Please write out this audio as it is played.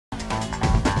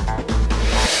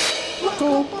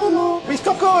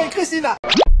Coco and Christina.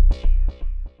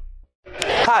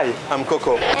 Hi, I'm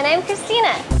Coco. And I'm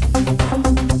Christina.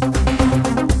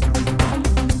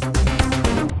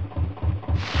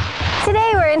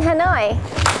 Today we're in Hanoi.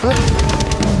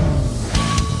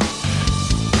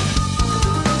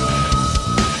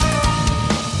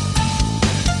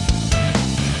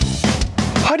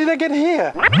 How did I get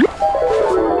here?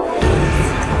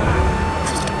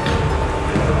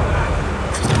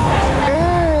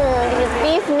 These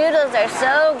beef noodles are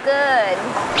so good.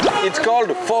 It's called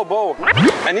Polo,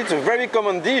 and it's a very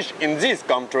common dish in this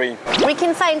country. We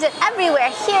can find it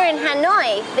everywhere here in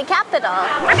Hanoi, the capital.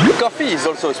 Coffee is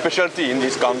also a specialty in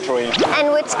this country.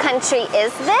 And which country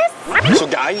is this? So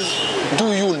guys,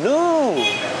 do you know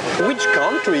which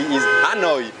country is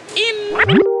Hanoi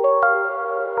in?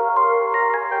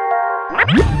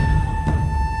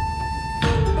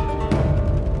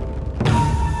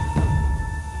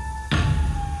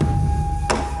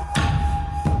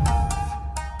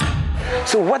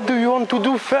 So what do you want to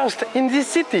do first in this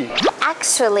city?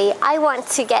 Actually, I want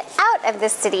to get out of the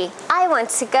city. I want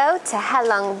to go to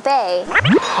Halong Bay.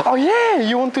 Oh yeah,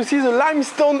 you want to see the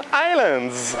limestone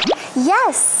islands.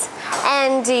 Yes.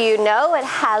 And do you know what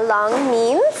Halong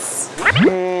means?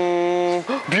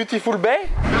 Beautiful bay?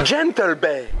 Gentle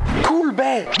bay? Cool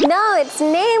bay? No, its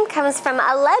name comes from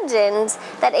a legend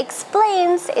that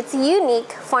explains its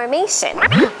unique formation.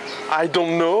 I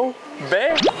don't know.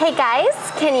 Bay? Hey guys,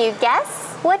 can you guess?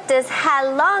 What does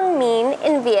Halong mean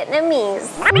in Vietnamese?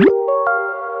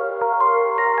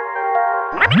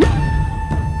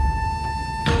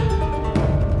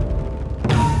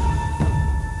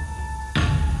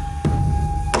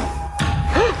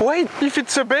 Wait, if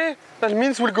it's a bay, that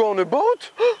means we'll go on a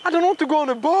boat? I don't want to go on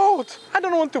a boat. I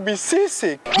don't want to be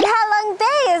seasick. But Halong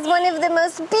Bay is one of the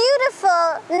most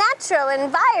beautiful natural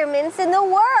environments in the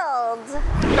world.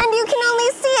 And you can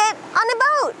only see it on a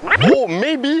boat. Oh,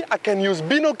 maybe I can use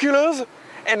binoculars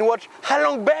and watch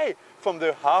Halong Bay from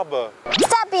the harbor.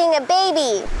 Stop being a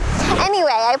baby.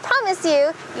 Anyway, I promise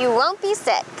you, you won't be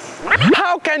sick.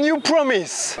 How can you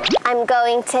promise? I'm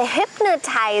going to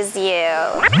hypnotize you.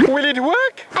 Will it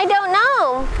work? I don't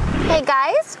know. Hey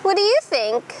guys, what do you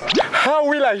think? How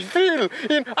will I feel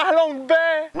in Halong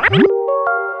Bay?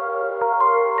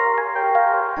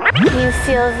 You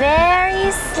feel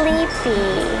very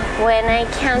sleepy. When I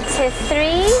count to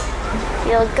 3,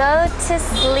 you'll go to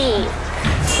sleep.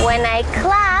 When I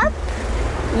clap,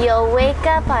 you'll wake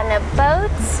up on a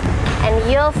boat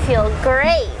and you'll feel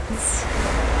great.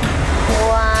 1,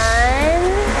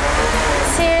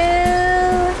 2,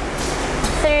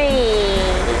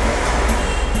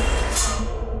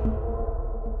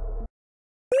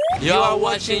 3. You are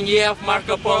watching EF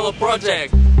Marco Polo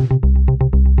Project.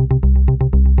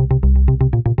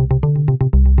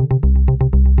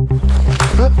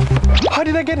 How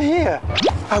did I get here?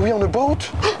 Are we on a boat?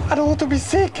 I don't want to be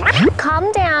sick.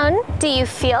 Calm down. Do you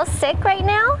feel sick right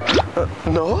now?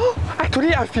 No,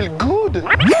 actually I feel good.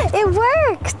 It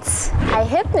worked! I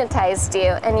hypnotized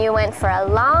you and you went for a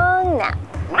long nap.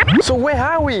 So where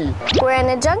are we? We're in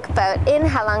a junk boat in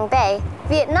Halong Bay,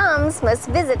 Vietnam's most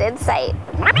visited site.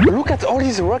 Look at all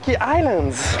these rocky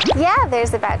islands. Yeah,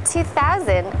 there's about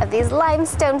 2,000 of these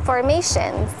limestone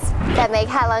formations that make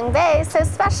Halong Bay so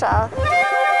special.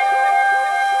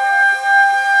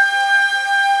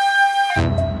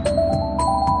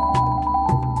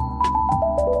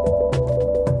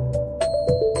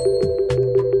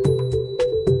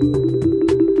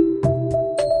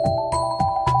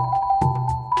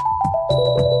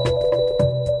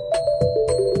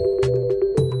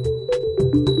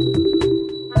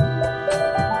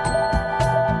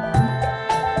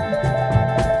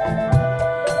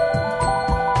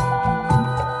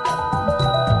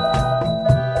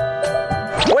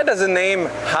 Where does the name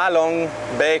Halong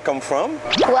Bay come from?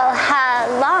 Well,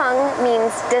 Halong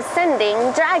means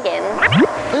descending dragon.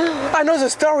 I know the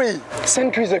story.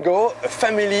 Centuries ago, a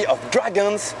family of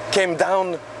dragons came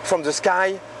down from the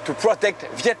sky to protect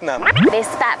Vietnam. They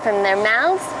spat from their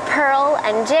mouths pearl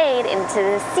and jade into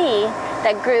the sea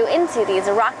that grew into these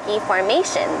rocky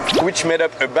formations, which made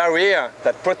up a barrier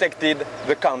that protected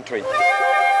the country.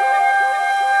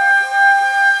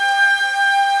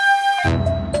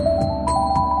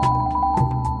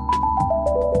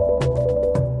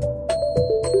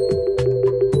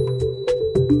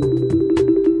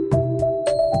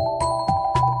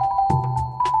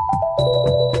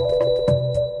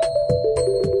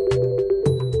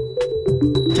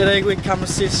 Today we come to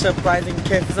see surprising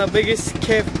cave. It's the biggest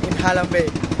cave in Halong Bay,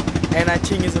 and I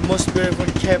think it's the most beautiful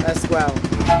cave as well.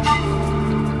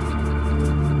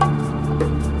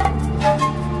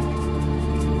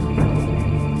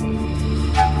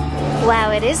 Wow,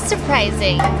 Now it is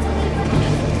surprising.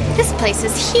 This place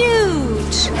is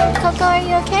huge. Coco, are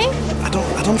you okay? I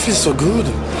don't feel so good.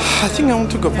 I think I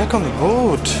want to go back on the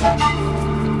boat.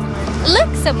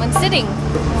 Look, someone's sitting.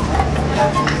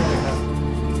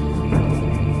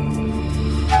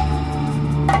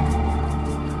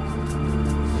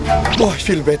 Oh, I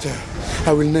feel better.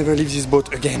 I will never leave this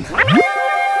boat again.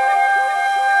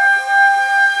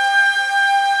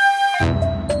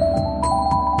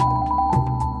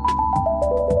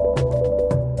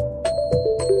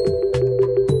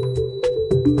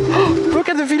 Look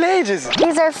at the villages!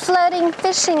 These are floating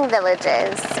fishing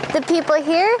villages. The people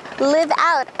here live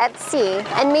out at sea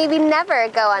and maybe never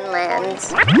go on land.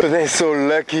 They're so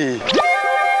lucky.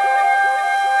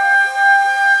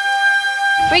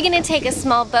 We're gonna take a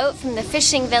small boat from the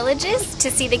fishing villages to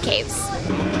see the caves.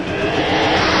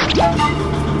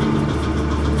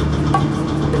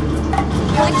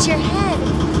 Watch your head.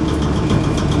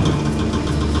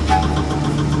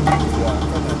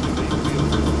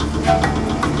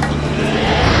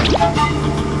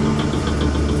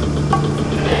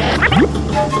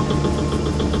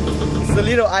 It's the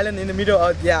little island in the middle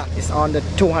of, yeah, it's on the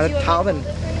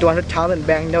 200,000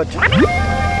 banknote.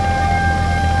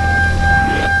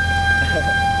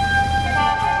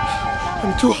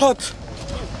 I'm too hot.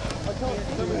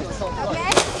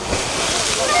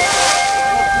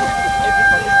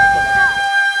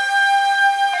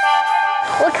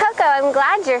 Well, Coco, I'm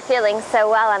glad you're feeling so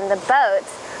well on the boat.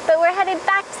 But we're headed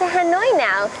back to Hanoi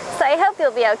now, so I hope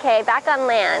you'll be okay back on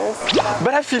land.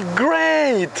 But I feel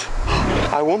great!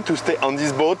 I want to stay on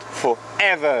this boat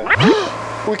forever.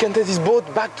 We can take this boat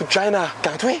back to China,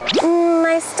 can't we?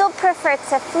 I still prefer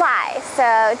to fly,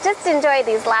 so just enjoy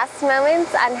these last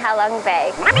moments on Halong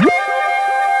Bay.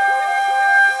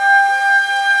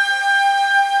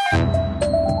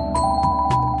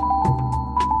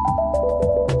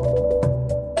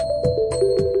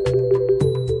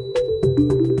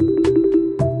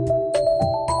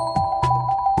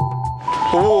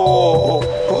 Whoa!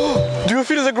 Do you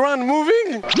feel the ground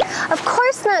moving? Of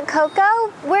course not,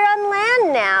 Coco. We're on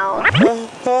land now.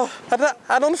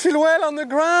 I don't feel well on the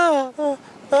ground.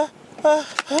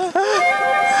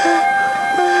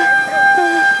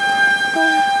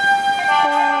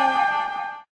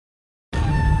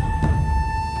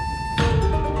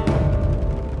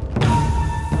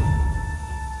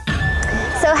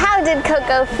 So how did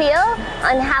Coco feel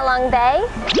on Halong Bay?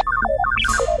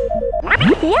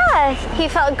 Yeah, he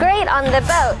felt great on the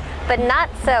boat, but not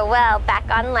so well back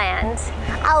on land.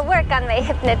 I'll work on my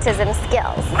hypnotism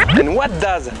skills. And what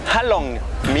does Halong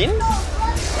mean?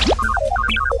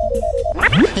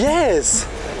 Yes,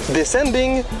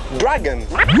 descending dragon.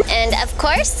 And of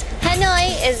course,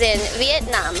 Hanoi is in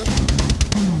Vietnam.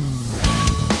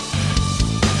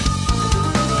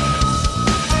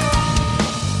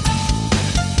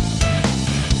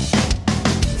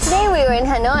 Today we were in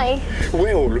Hanoi.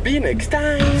 We will be next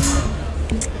time.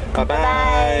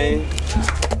 Bye-bye.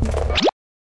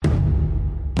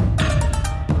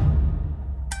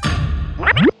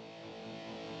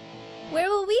 Where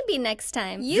will we be next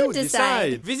time? You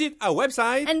decide. Visit our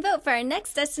website And vote for our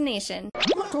next destination.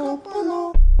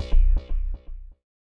 Polo.